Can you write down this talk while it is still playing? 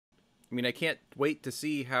I mean, I can't wait to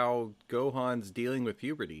see how Gohan's dealing with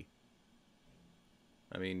puberty.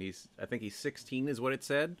 I mean, I think he's 16 is what it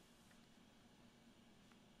said.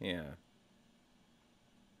 Yeah.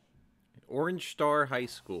 Orange Star High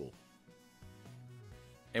School.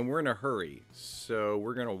 And we're in a hurry, so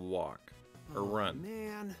we're gonna walk or run.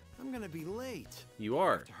 Man, I'm gonna be late. You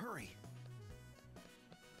are. I have to hurry.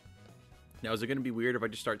 Now, is it gonna be weird if I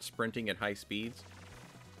just start sprinting at high speeds?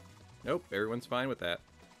 Nope, everyone's fine with that.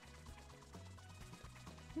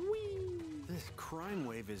 Whee! This crime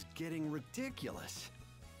wave is getting ridiculous.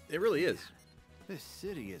 It really is. This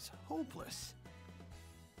city is hopeless.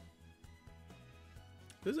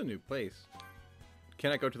 This is a new place.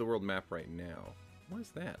 Can I go to the world map right now? What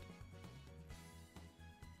is that?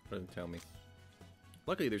 Doesn't tell me.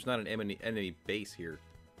 Luckily, there's not an enemy base here.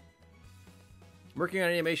 I'm working on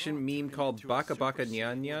an animation meme called Baka Baka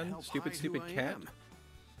Nyan Nyan. Stupid, stupid cat.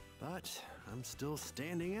 But I'm still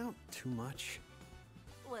standing out too much.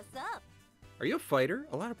 What's up? Are you a fighter?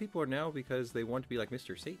 A lot of people are now because they want to be like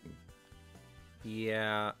Mr. Satan.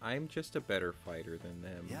 Yeah, I'm just a better fighter than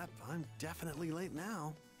them. Yep, I'm definitely late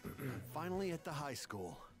now. I'm finally at the high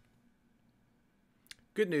school.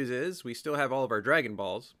 Good news is, we still have all of our Dragon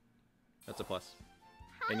Balls. That's a plus.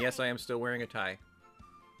 Hi. And yes, I am still wearing a tie.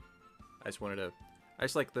 I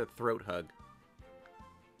just like the throat hug.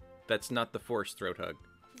 That's not the forced throat hug.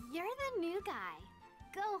 You're the new guy.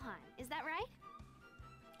 Gohan, is that right?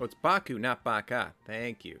 Oh, it's Baku, not Baka.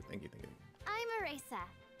 Thank you. Thank you, thank you. I'm Arisa.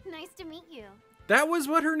 Nice to meet you. That was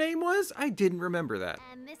what her name was? I didn't remember that.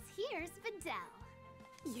 And this here's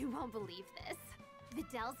Videl. You won't believe this.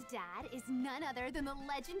 Videl's dad is none other than the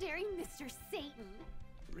legendary Mr. Satan.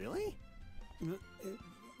 Really?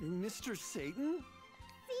 Mr. Satan?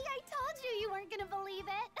 See, I told you weren't gonna believe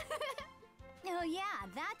it. Oh yeah,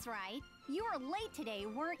 that's right. You were late today,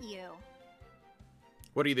 weren't you?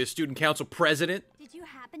 What are you, the student council president? Did you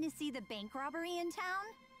happen to see the bank robbery in town?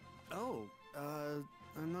 Oh,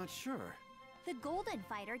 I'm not sure. The Golden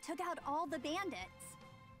Fighter took out all the bandits.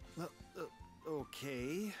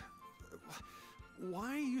 Okay.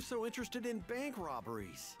 Why are you so interested in bank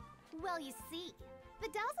robberies? Well, you see,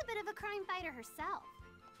 Videl's a bit of a crime fighter herself.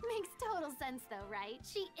 Makes total sense though, right?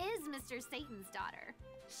 She is Mr. Satan's daughter.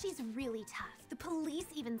 She's really tough. The police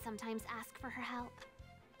even sometimes ask for her help.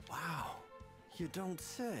 Wow, you don't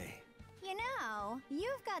say. You know,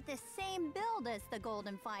 you've got the same build as the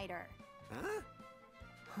Golden Fighter. Huh?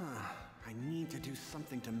 I need to do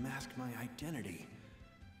something to mask my identity.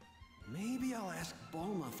 Maybe I'll ask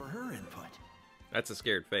Bulma for her input. That's a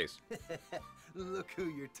scared face. Look who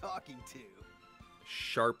you're talking to.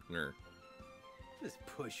 Sharpener. This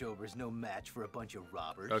pushover's no match for a bunch of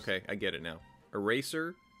robbers. Okay, I get it now.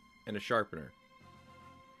 Eraser and a sharpener.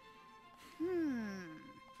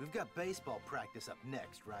 We've got baseball practice up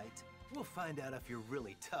next, right? We'll find out if you're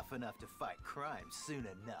really tough enough to fight crime soon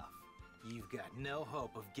enough. You've got no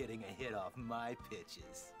hope of getting a hit off my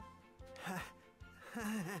pitches.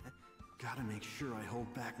 Gotta make sure I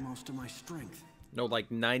hold back most of my strength. No, like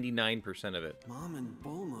 99% of it. Mom and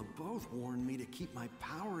Bulma both warned me to keep my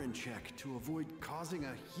power in check to avoid causing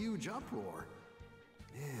a huge uproar.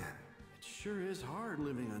 Man, it sure is hard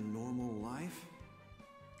living a normal life.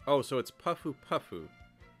 Oh, so it's Puffu Puffu.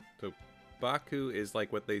 So Baku is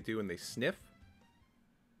like what they do when they sniff?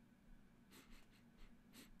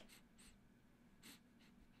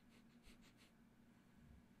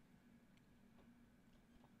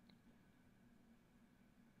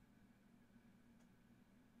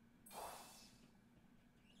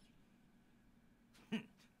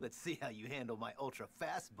 Let's see how you handle my ultra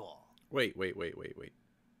fastball. Wait.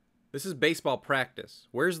 This is baseball practice.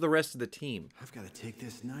 Where's the rest of the team? I've got to take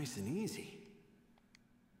this nice and easy.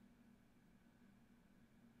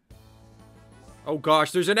 Oh gosh,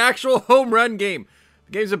 there's an actual home run game.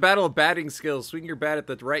 The game's a battle of batting skills. Swing your bat at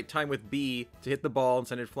the right time with B to hit the ball and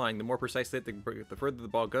send it flying. The more precisely hit, the further the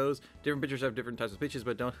ball goes. Different pitchers have different types of pitches,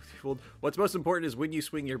 but don't be fooled. What's most important is when you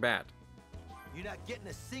swing your bat. You're not getting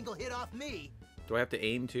a single hit off me. Do I have to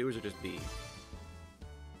aim too, or is it just B?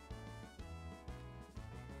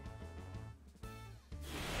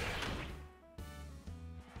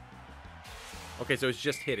 Okay, so it's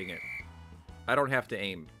just hitting it. I don't have to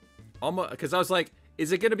aim. Almost, because I was like,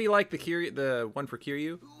 is it going to be like the one for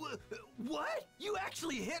Kiryu? What? You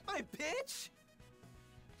actually hit my pitch?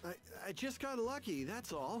 I just got lucky,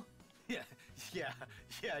 that's all. Yeah,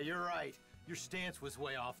 you're right. Your stance was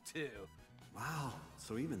way off too. Wow,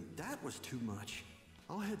 so even that was too much.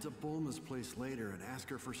 I'll head to Bulma's place later and ask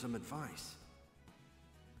her for some advice.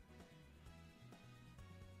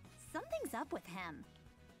 Something's up with him.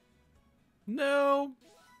 No.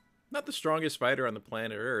 Not the strongest fighter on the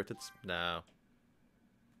planet Earth. It's no.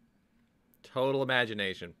 Total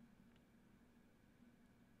imagination.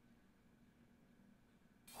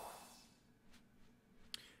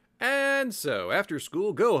 And so, after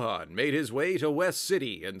school, Gohan made his way to West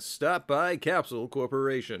City and stopped by Capsule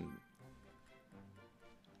Corporation.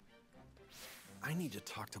 I need to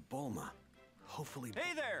talk to Bulma. Hopefully...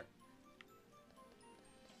 Hey there!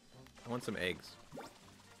 I want some eggs.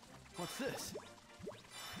 What's this?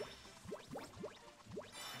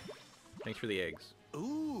 Thanks for the eggs.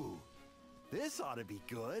 Ooh, this ought to be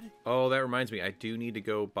good. Oh, that reminds me. I do need to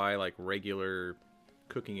go buy, like, regular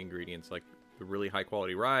cooking ingredients, like the really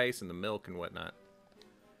high-quality rice and the milk and whatnot.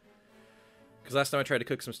 Because last time I tried to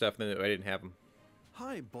cook some stuff, and then I didn't have them.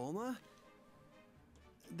 Hi, Bulma.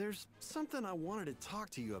 There's something I wanted to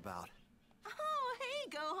talk to you about. Oh, hey,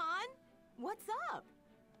 Gohan. What's up?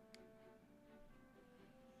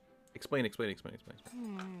 Explain.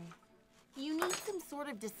 You need some sort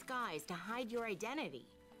of disguise to hide your identity.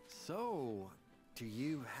 So, do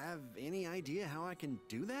you have any idea how I can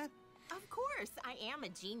do that? Of course, I am a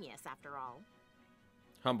genius after all.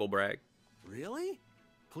 Humble brag. Really?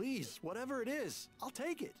 Please, whatever it is, I'll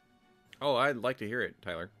take it. Oh, I'd like to hear it,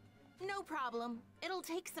 Tyler. No problem. It'll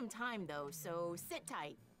take some time, though, so sit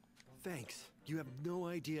tight. Thanks. You have no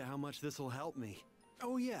idea how much this will help me.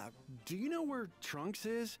 Oh yeah, do you know where Trunks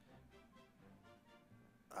is?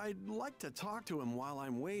 I'd like to talk to him while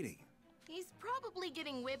I'm waiting. He's probably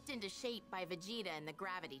getting whipped into shape by Vegeta in the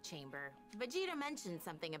gravity chamber. Vegeta mentioned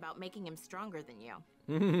something about making him stronger than you.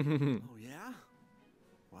 Oh yeah?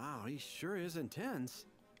 Wow, he sure is intense.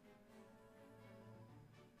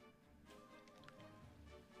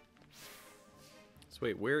 So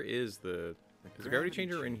wait, where is the... Is the gravity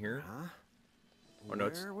changer in here? Huh? Oh, no,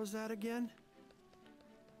 it's... Where was that again?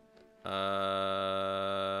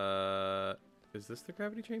 Is this the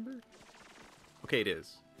gravity chamber? Okay, it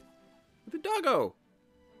is. The doggo!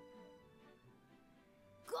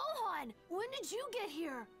 Gohan, when did you get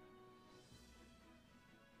here?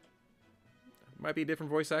 Might be a different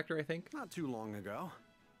voice actor, I think. Not too long ago.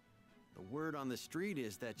 The word on the street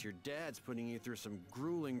is that your dad's putting you through some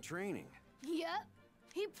grueling training. Yep.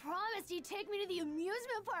 He promised he'd take me to the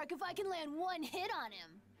amusement park if I can land one hit on him.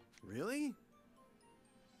 Really?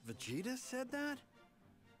 Vegeta said that?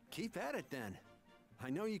 Keep at it then. I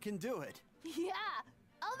know you can do it. Yeah,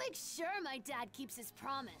 I'll make sure my dad keeps his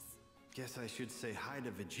promise. Guess I should say hi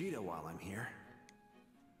to Vegeta while I'm here.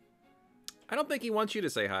 I don't think he wants you to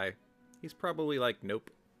say hi. He's probably like,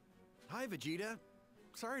 nope. Hi, Vegeta.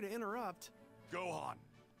 Sorry to interrupt. Gohan,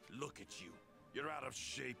 look at you. You're out of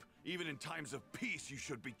shape. Even in times of peace, you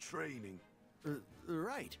should be training.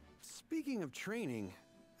 Right. Speaking of training,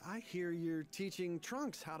 I hear you're teaching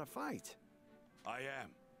Trunks how to fight. I am.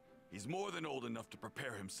 He's more than old enough to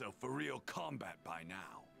prepare himself for real combat by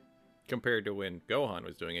now. Compared to when Gohan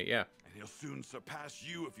was doing it, yeah. And he'll soon surpass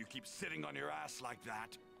you if you keep sitting on your ass like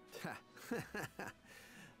that.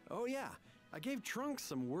 Oh yeah, I gave Trunks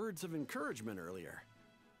some words of encouragement earlier.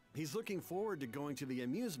 He's looking forward to going to the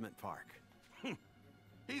amusement park.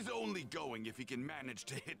 He's only going if he can manage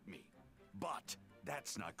to hit me. But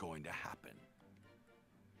that's not going to happen.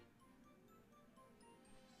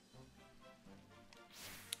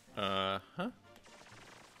 Uh-huh.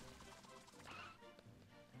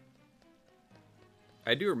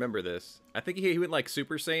 I do remember this. I think he went like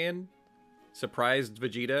Super Saiyan, surprised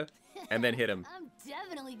Vegeta, and then hit him. I'm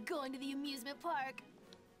definitely going to the amusement park.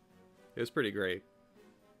 It was pretty great.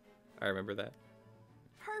 I remember that.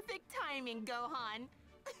 Perfect timing, Gohan.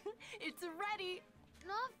 It's ready.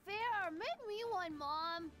 Not fair. Make me one,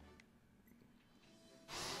 Mom.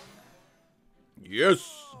 Yes!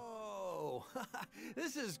 Oh,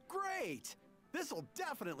 this is great. This'll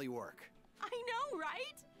definitely work. I know,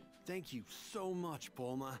 right? Thank you so much,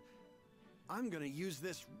 Bulma. I'm gonna use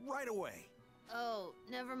this right away. Oh,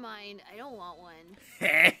 never mind. I don't want one.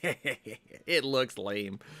 It looks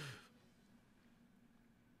lame.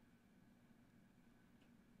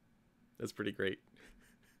 That's pretty great.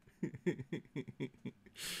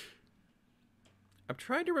 I'm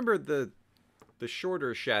trying to remember the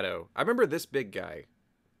shorter Shadow. I remember this big guy.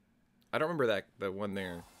 I don't remember the one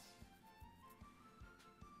there.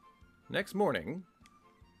 Next morning.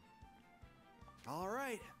 All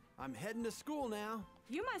right, I'm heading to school now.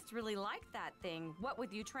 You must really like that thing, what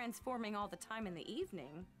with you transforming all the time in the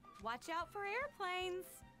evening. Watch out for airplanes.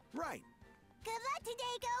 Right. Good luck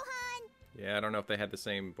today, Gohan. Yeah, I don't know if they had the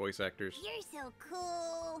same voice actors. You're so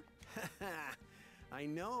cool. I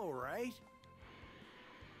know, right?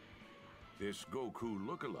 This Goku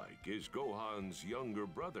lookalike is Gohan's younger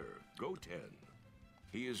brother, Goten.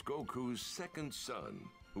 He is Goku's second son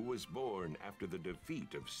who was born after the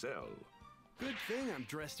defeat of Cell. Good thing I'm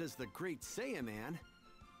dressed as the Great Saiyaman.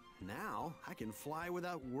 Now I can fly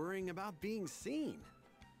without worrying about being seen.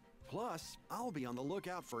 Plus, I'll be on the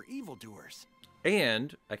lookout for evildoers.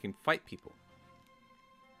 And I can fight people.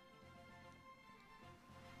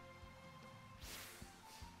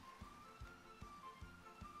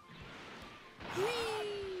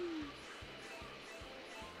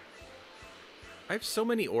 I have so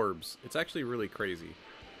many orbs. It's actually really crazy.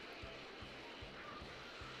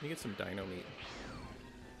 Let me get some dino meat.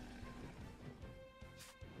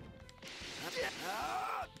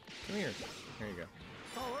 Come here. There you go.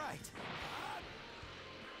 All right.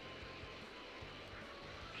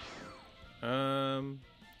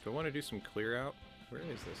 Do I want to do some clear out? Where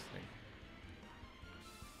is this thing?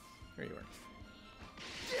 There you are.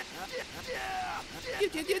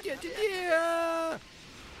 Yeah!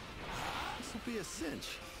 This will be a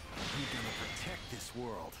cinch. I'm gonna protect this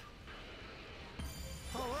world.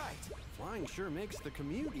 All right. Flying sure makes the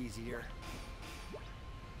commute easier.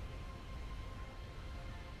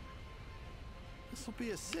 This will be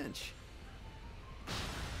a cinch.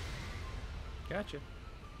 Gotcha.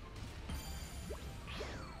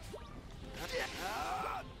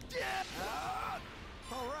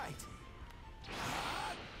 All right.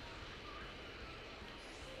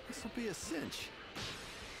 This will be a cinch.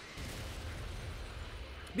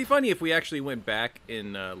 It'd be funny if we actually went back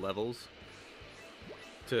in levels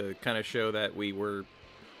to kind of show that we were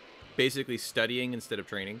basically studying instead of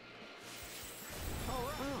training.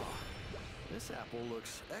 Oh, this apple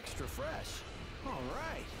looks extra fresh. All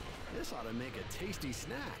right. This ought to make a tasty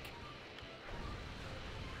snack.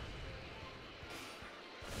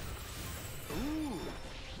 Ooh,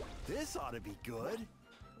 this ought to be good.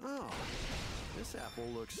 Oh, this apple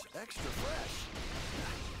looks extra fresh.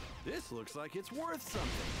 This looks like it's worth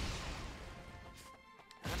something.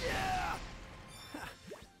 Yeah!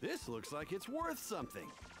 This looks like it's worth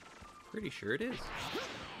something. Pretty sure it is.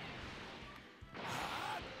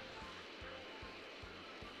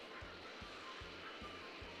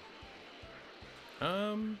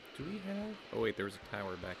 Do we have... Oh, wait, there was a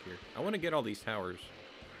tower back here. I want to get all these towers.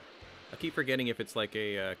 I keep forgetting if it's like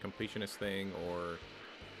a completionist thing or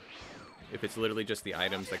if it's literally just the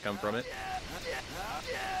items that come from it.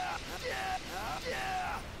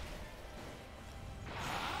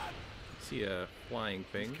 I see a flying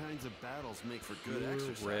thing. These kinds of battles make for good Pure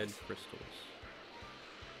exercise. red crystals.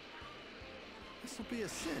 This will be a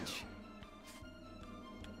cinch.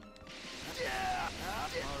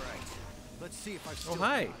 All right. Let's see if I've still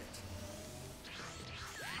hi. got it.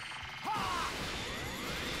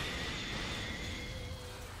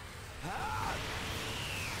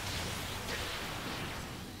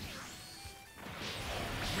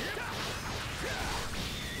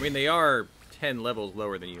 I mean, they are 10 levels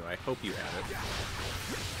lower than you. I hope you have it.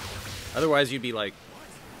 Otherwise, you'd be like,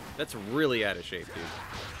 that's really out of shape, dude.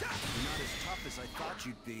 You're not as tough as I thought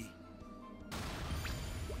you'd be.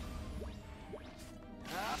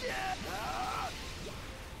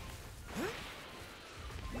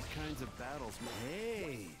 These kinds of battles...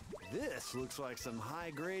 Hey, this looks like some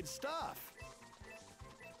high-grade stuff.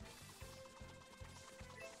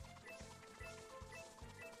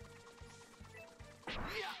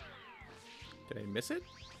 Did I miss it?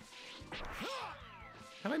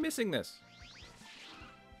 How am I missing this?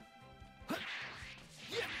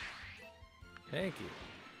 Thank you.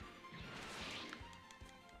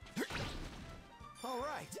 All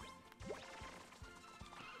right.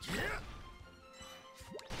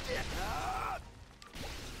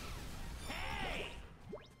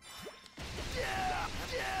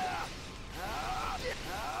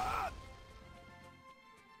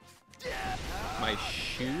 My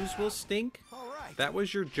shoes will stink? All right. That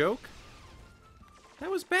was your joke? That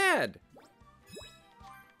was bad.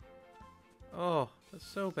 Oh, that's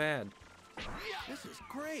so bad. This is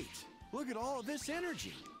great. Look at all of this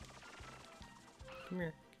energy. Come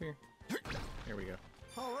here, come here. There we go.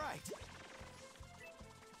 All right.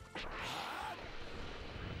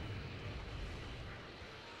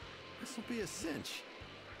 This will be a cinch.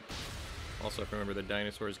 Also, if I remember, the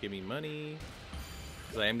dinosaurs give me money.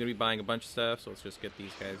 Because I am going to be buying a bunch of stuff, so let's just get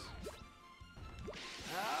these guys.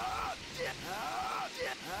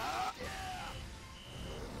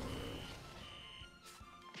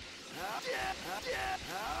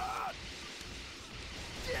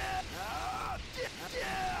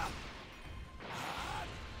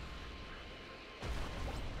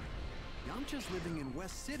 Yamcha's living in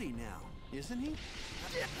West City now, isn't he?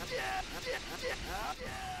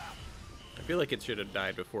 I feel like it should have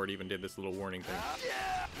died before it even did this little warning thing.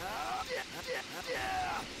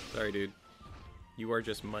 Sorry, dude. You are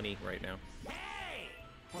just money right now. Hey!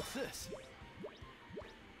 What's this?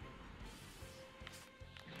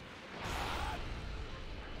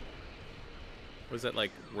 Was that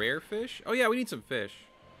like rare fish? Oh yeah, we need some fish.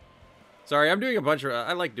 Sorry, I'm doing a bunch of...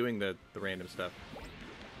 I like doing the random stuff.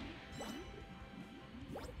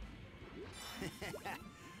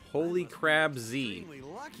 Holy crab Z.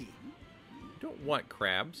 Lucky. Don't want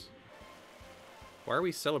crabs. Why are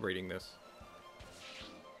we celebrating this?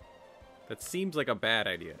 That seems like a bad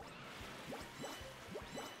idea.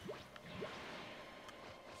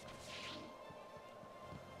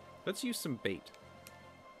 Let's use some bait.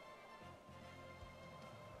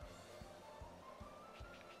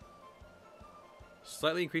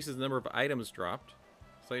 Slightly increases the number of items dropped.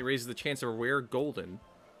 Slightly raises the chance of a rare golden.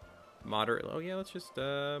 Moderate. Oh yeah, let's just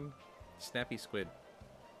snappy squid.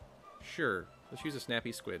 Sure, let's use a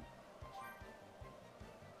snappy squid.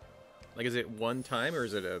 Like, is it one time or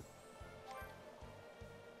is it a...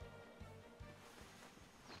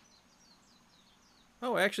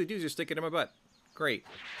 Oh, I actually do just stick it in my butt. Great.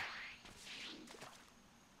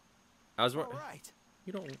 I was... All right.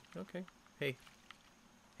 You don't... Okay. Hey.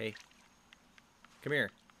 Hey. Come here.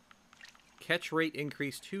 Catch rate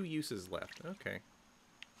increase, 2 uses left. Okay.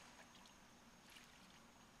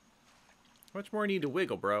 How much more I need to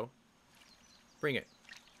wiggle, bro? Bring it.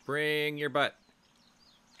 Bring your butt.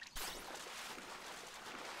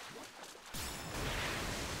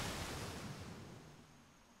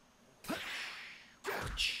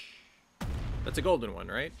 That's a golden one,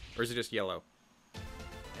 right? Or is it just yellow?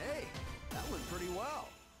 Hey, that went pretty well.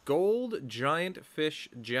 Gold giant fish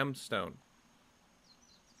gemstone.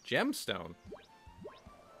 Gemstone?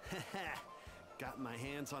 Got my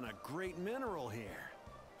hands on a great mineral here.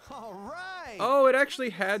 All right. Oh, it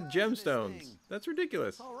actually had gemstones. That's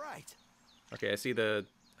ridiculous. All right. Okay, I see the...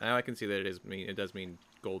 Now I can see that it does mean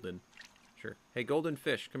golden. Sure. Hey, golden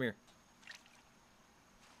fish, come here.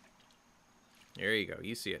 There you go.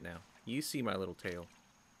 You see it now. You see my little tail.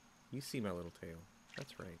 You see my little tail.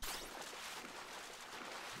 That's right.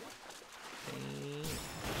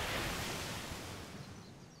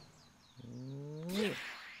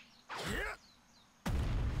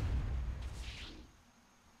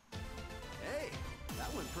 Hey,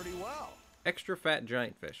 that went pretty well. Extra fat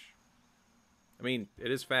giant fish. I mean, it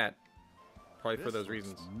is fat. Probably for This those looks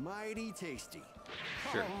reasons. Mighty tasty.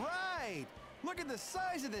 Sure. All right. Look at the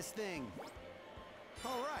size of this thing.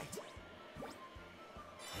 All right.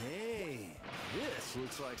 Hey, this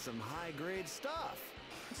looks like some high-grade stuff.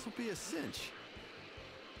 This will be a cinch.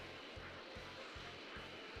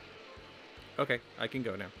 Okay, I can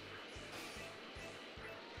go now.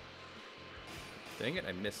 Dang it,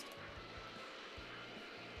 I missed.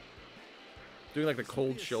 Doing like the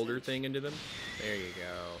cold shoulder thing into them. There you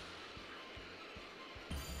go.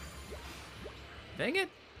 Dang it!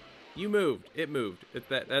 You moved. It moved.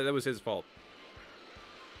 That was his fault.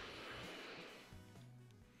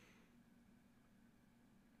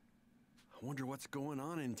 I wonder what's going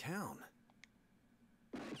on in town.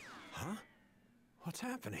 Huh? What's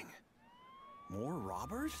happening? More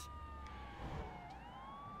robbers?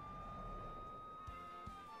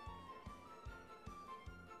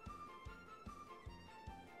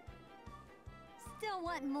 Still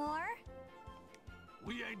want more?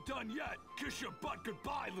 We ain't done yet. Kiss your butt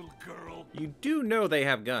goodbye, little girl. You do know they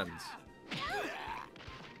have guns.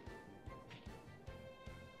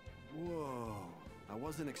 Whoa, I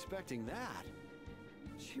wasn't expecting that.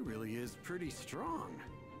 She really is pretty strong.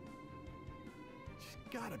 She's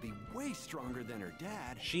gotta be way stronger than her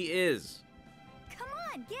dad. She is. Come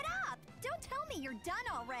on, get up! Don't tell me you're done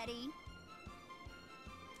already.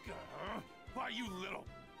 Why, you little...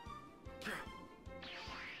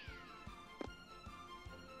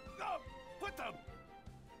 Oh, what the...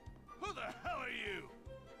 Who the hell are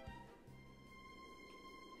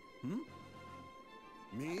you?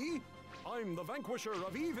 Me? I'm the vanquisher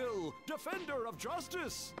of evil, defender of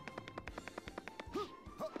justice.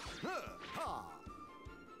 Ha!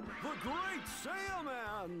 The Great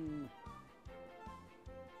Saiyaman!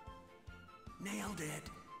 Nailed it.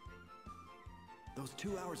 Those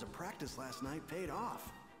 2 hours of practice last night paid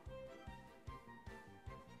off.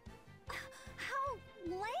 How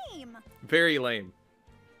lame! Very lame.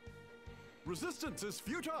 Resistance is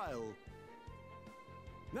futile.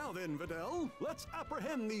 Now then, Videl, let's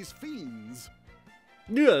apprehend these fiends.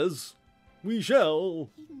 Yes, we shall.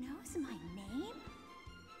 He knows my name?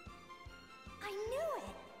 I knew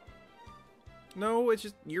it! No, it's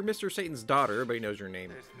just you're Mr. Satan's daughter. Everybody knows your name.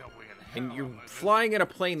 There's no way in hell And you're I'm gonna- flying in a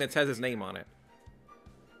plane that has his name on it.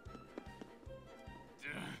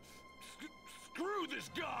 Screw this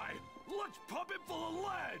guy! Let's pump him full of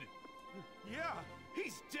lead! Yeah,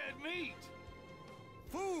 he's dead meat.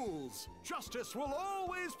 Fools! Justice will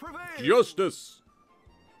always prevail! Justice!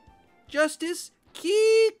 Justice?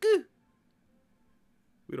 Keek!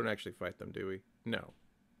 We don't actually fight them, do we? No.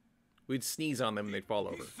 We'd sneeze on them and they'd fall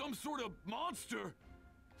over. He's some sort of monster.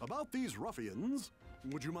 About these ruffians,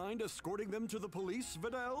 would you mind escorting them to the police,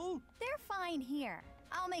 Videl? They're fine here.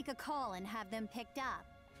 I'll make a call and have them picked up.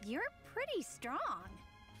 You're pretty strong.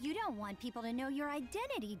 You don't want people to know your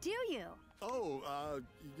identity, do you? Oh,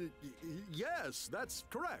 yes, that's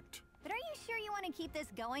correct. But are you sure you want to keep this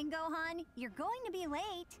going, Gohan? You're going to be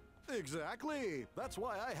late. Exactly. That's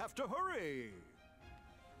why I have to hurry.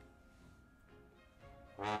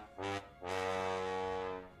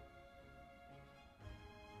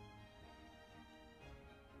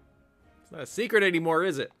 It's not a secret anymore,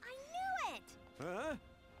 is it? I knew it! Huh?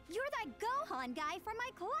 You're that Gohan guy from my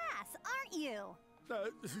class, aren't you?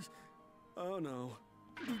 Oh no.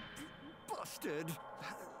 Busted.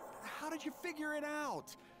 How did you figure it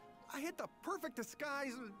out? I hit the perfect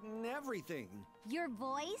disguise and everything. Your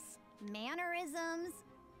voice, mannerisms,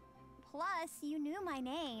 plus you knew my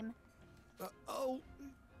name.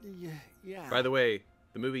 Yeah. By the way,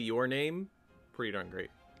 the movie Your Name, pretty darn great.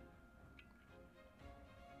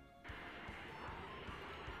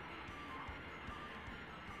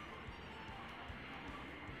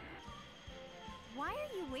 Why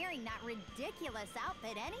are you wearing that ridiculous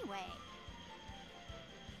outfit anyway?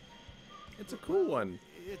 It's a cool one.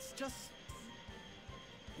 It's just...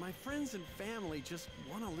 my friends and family just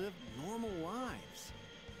want to live normal lives.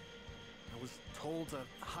 I was told to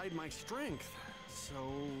hide my strength, so...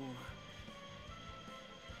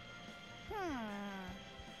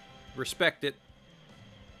 Respect it.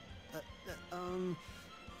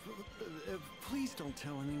 Please don't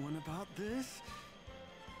tell anyone about this.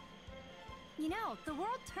 You know, the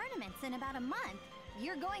World Tournament's in about a month.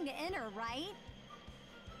 You're going to enter, right?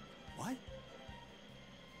 What?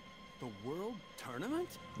 The World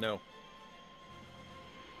Tournament? No.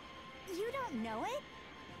 You don't know it?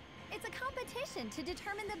 It's a competition to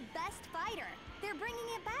determine the best fighter. They're bringing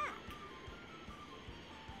it back.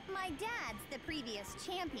 My dad's the previous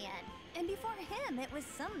champion, and before him it was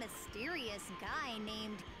some mysterious guy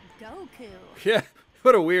named Goku. Yeah,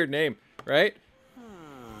 what a weird name, right?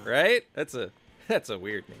 Right? That's a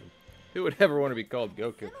weird name. Who would ever want to be called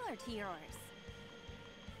Goku? Similar to yours.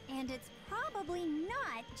 And it's probably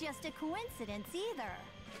not just a coincidence either.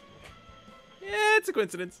 Yeah, it's a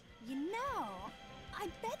coincidence. You know, I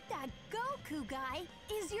bet that Goku guy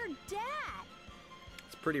is your dad.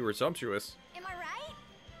 It's pretty presumptuous. Am I right?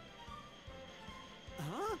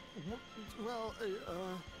 Huh? Well,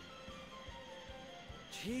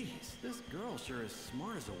 Jeez, this girl sure is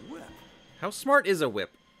smart as a whip. How smart is a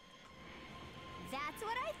whip? That's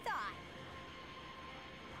what I thought.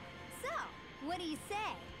 So, what do you say?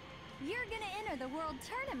 You're gonna enter the World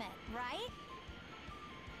Tournament, right?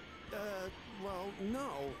 Well, no.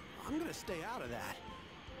 I'm gonna stay out of that.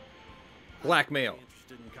 Blackmail. I'm not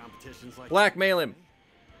interested in competitions like Blackmail him.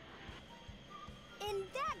 In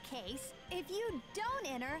that case, if you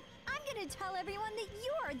don't enter, I'm gonna tell everyone that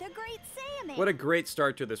you're the Great Saiyaman. What a great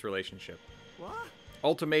start to this relationship. What?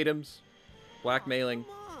 Ultimatums, blackmailing,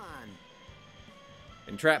 Come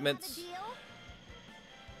on. entrapments. Have a deal?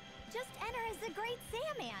 Just enter as the Great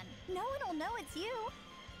Saiyaman. No one will know it's you.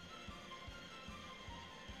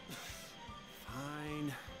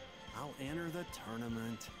 Fine. I'll enter the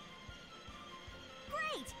tournament.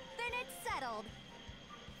 Great! Then it's settled.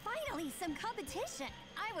 Finally, some competition.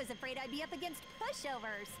 I was afraid I'd be up against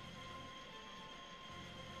pushovers.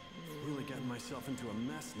 I've really gotten myself into a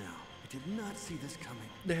mess now. I did not see this coming.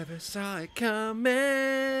 Never saw it coming.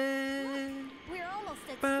 We're almost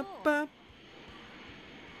at Ba, school. ba.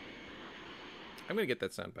 I'm gonna get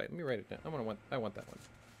that soundbite. Let me write it down. I want that one.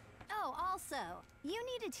 Oh, also, you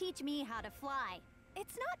need to teach me how to fly.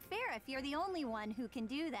 It's not fair if you're the only one who can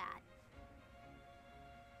do that.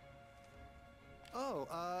 Oh,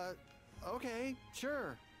 okay,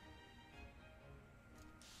 sure.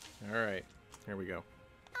 All right, here we go.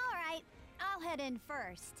 All right, I'll head in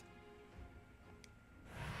first.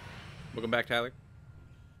 Welcome back, Tyler.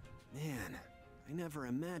 Man, I never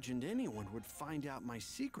imagined anyone would find out my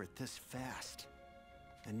secret this fast.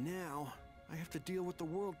 And now, I have to deal with the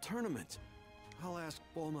World Tournament. I'll ask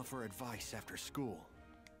Bulma for advice after school.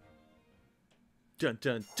 Dun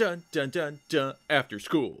dun dun dun dun dun. After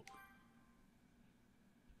school.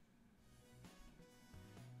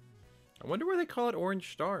 I wonder where they call it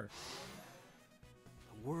Orange Star.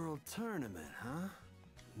 The World Tournament, huh?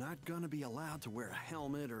 Not gonna be allowed to wear a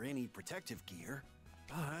helmet or any protective gear.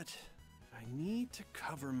 But I need to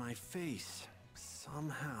cover my face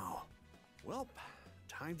somehow. Well,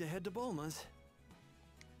 time to head to Bulma's.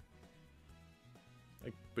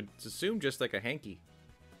 I would assume just like a hanky.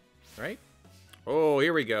 Right? Oh,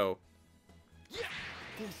 here we go.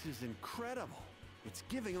 This is incredible. It's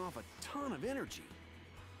giving off a ton of energy.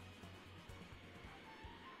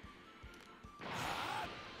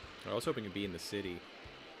 I was hoping to be in the city.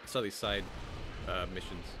 I saw these side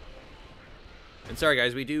missions. And sorry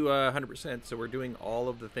guys, we do 100%, so we're doing all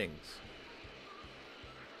of the things.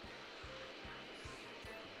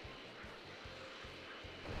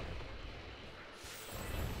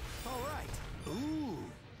 All right. Ooh,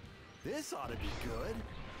 this ought to be good.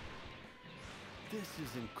 This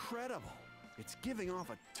is incredible. It's giving off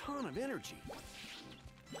a ton of energy.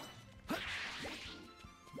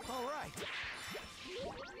 All right.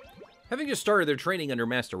 Having just started their training under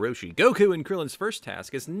Master Roshi, Goku and Krillin's first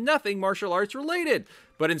task is nothing martial arts related,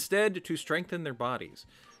 but instead to strengthen their bodies.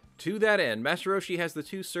 To that end, Master Roshi has the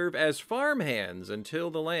two serve as farm hands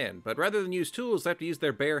until the land, but rather than use tools, they have to use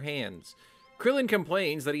their bare hands. Krillin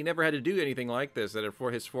complains that he never had to do anything like this at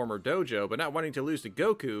his former dojo, but not wanting to lose to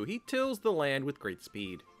Goku, he tills the land with great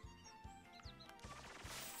speed.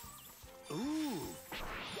 Ooh,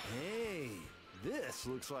 hey, this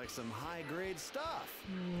looks like some high-grade stuff.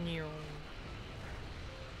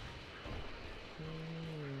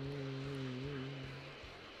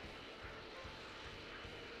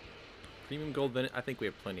 Premium gold venison. I think we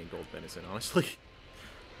have plenty of gold venison, honestly.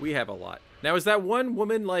 We have a lot. Now, is that one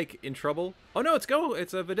woman, like, in trouble? Oh, no, it's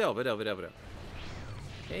a Videl.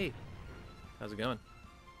 Hey, how's it going?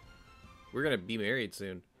 We're gonna be married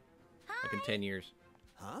soon. Hi. Like in 10 years.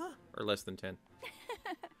 Huh? Or less than 10.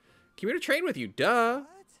 Came here to train with you, duh! What?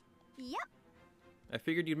 Yep. I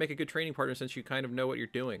figured you'd make a good training partner since you kind of know what you're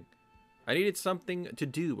doing. I needed something to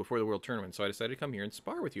do before the World Tournament, so I decided to come here and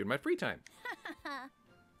spar with you in my free time.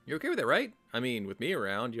 You're okay with it, right? I mean, with me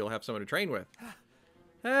around, you'll have someone to train with.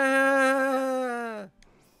 Ah!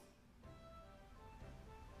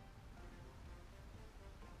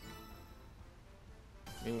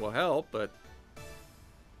 I mean, we'll help, but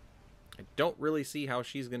I don't really see how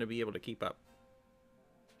she's going to be able to keep up.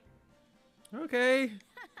 Okay.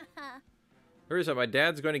 Here's how my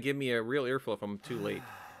dad's going to give me a real earful if I'm too late.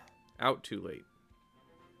 Out too late.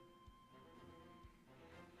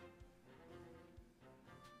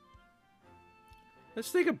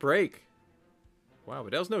 Let's take a break. Wow,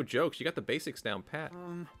 but that was no joke. She got the basics down pat.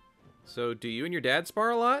 So, do you and your dad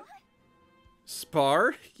spar a lot?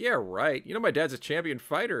 Spar? Yeah, right. You know my dad's a champion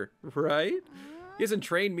fighter, right? He hasn't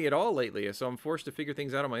trained me at all lately, so I'm forced to figure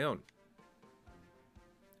things out on my own.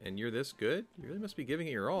 And you're this good? You really must be giving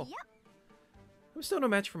it your all. Yep. I'm still no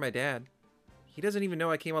match for my dad. He doesn't even know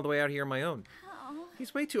I came all the way out here on my own. Oh.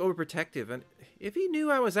 He's way too overprotective, and if he knew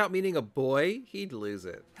I was out meeting a boy, he'd lose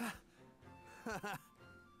it.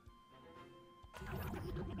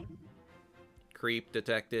 Creep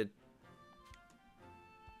detected.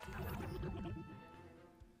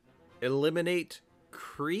 Eliminate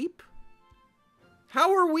creep?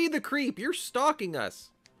 How are we the creep? You're stalking us.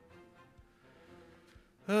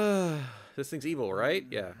 This thing's evil, right?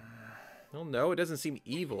 Yeah. Well, no, it doesn't seem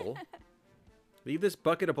evil. Leave this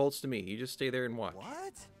bucket of bolts to me. You just stay there and watch.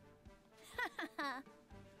 What?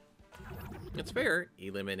 It's fair.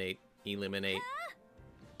 Eliminate. Eliminate.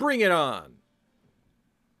 Bring it on!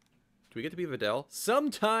 Do we get to be Videl?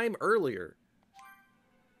 Sometime earlier.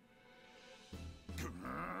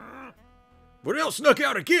 Videl snuck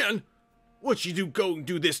out again? What'd she go and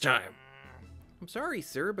do this time? I'm sorry,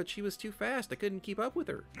 sir, but she was too fast. I couldn't keep up with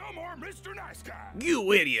her. No more Mr. Nice Guy!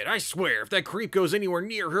 You idiot! I swear, if that creep goes anywhere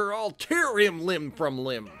near her, I'll tear him limb from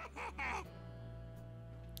limb.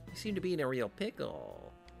 You seem to be in a real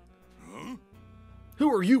pickle. Huh?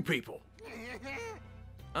 Who are you people?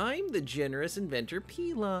 I'm the generous inventor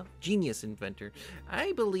Pila. Genius inventor.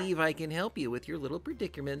 I believe I can help you with your little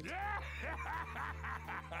predicament.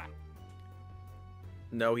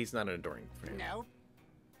 No, he's not an adoring friend. No.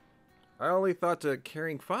 I only thought a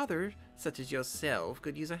caring father, such as yourself,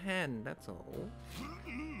 could use a hand, that's all.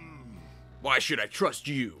 Why should I trust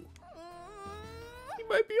you? He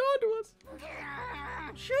might be onto us.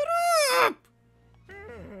 Shut up!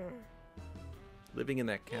 Living in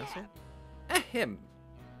that castle? Ahem.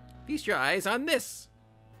 Feast your eyes on this.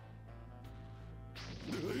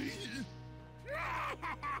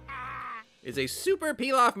 It's a super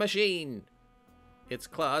peel-off machine. Its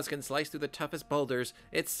claws can slice through the toughest boulders.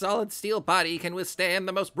 Its solid steel body can withstand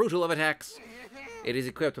the most brutal of attacks. It is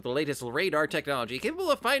equipped with the latest radar technology, capable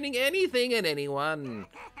of finding anything and anyone.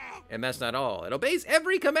 And that's not all. It obeys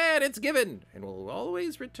every command it's given, and will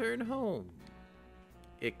always return home.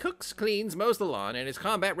 It cooks, cleans, mows the lawn, and is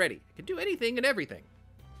combat ready. It can do anything and everything.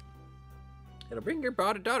 It'll bring your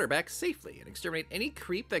daughter back safely and exterminate any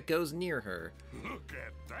creep that goes near her. Look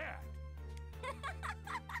at that.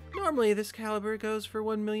 Normally, this caliber goes for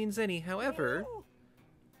 1 million zenny. However,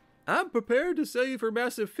 I'm prepared to sell you for a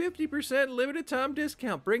massive 50% limited time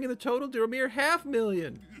discount, bringing the total to a mere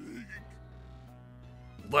 500,000.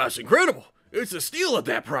 That's incredible. It's a steal at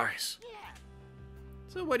that price.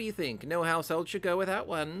 So what do you think? No household should go without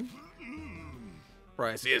one.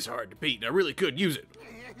 Price is hard to beat, and I really could use it.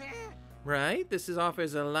 Right? This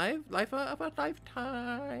offers a life of a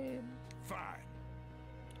lifetime. Fine.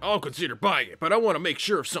 I'll consider buying it, but I want to make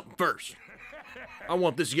sure of something first. I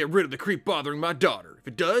want this to get rid of the creep bothering my daughter. If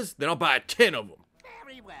it does, then I'll buy 10 of them.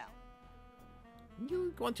 Very well.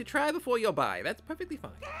 You want to try before you'll buy. That's perfectly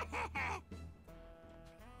fine.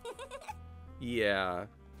 Yeah.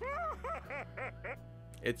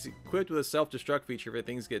 It's equipped with a self-destruct feature if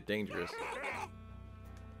things get dangerous.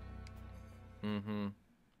 Mm-hmm.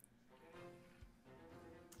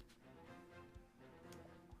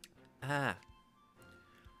 Ah.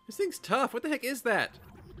 This thing's tough. What the heck is that?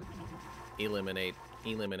 Eliminate.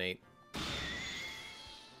 Eliminate.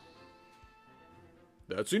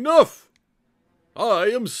 That's enough! I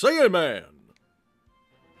am Saiyan Man!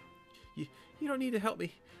 You don't need to help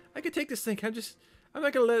me. I can take this thing. I'm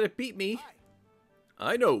not gonna let it beat me.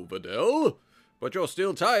 I know, Videl, but you're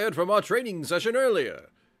still tired from our training session earlier.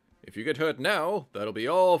 If you get hurt now, that'll be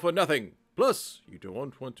all for nothing. Plus, you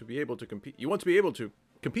don't want to be able to compete. You want to be able to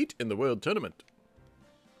compete in the world tournament.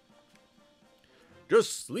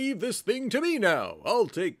 Just leave this thing to me now. I'll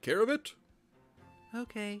take care of it.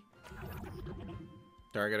 Okay.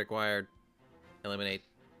 Target acquired. Eliminate.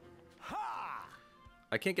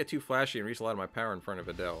 I can't get too flashy and reach a lot of my power in front of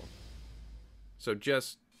Videl. So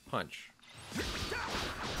just punch.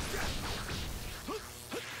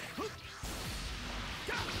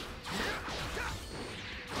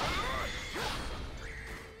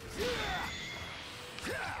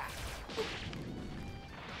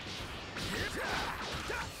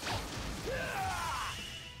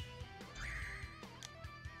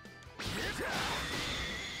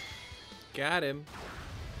 Got him.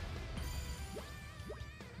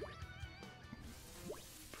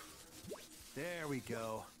 There we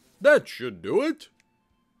go. That should do it.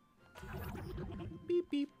 Beep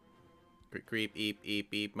beep. Creep eep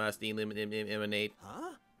eep eep must eliminate.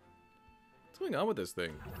 Huh? What's going on with this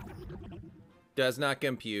thing? Does not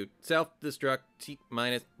compute. Self-destruct T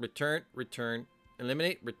minus return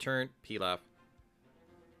eliminate return peel off.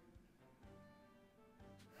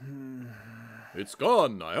 It's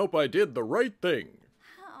gone. I hope I did the right thing.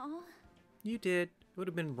 Oh. You did. It would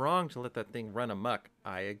have been wrong to let that thing run amok.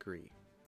 I agree.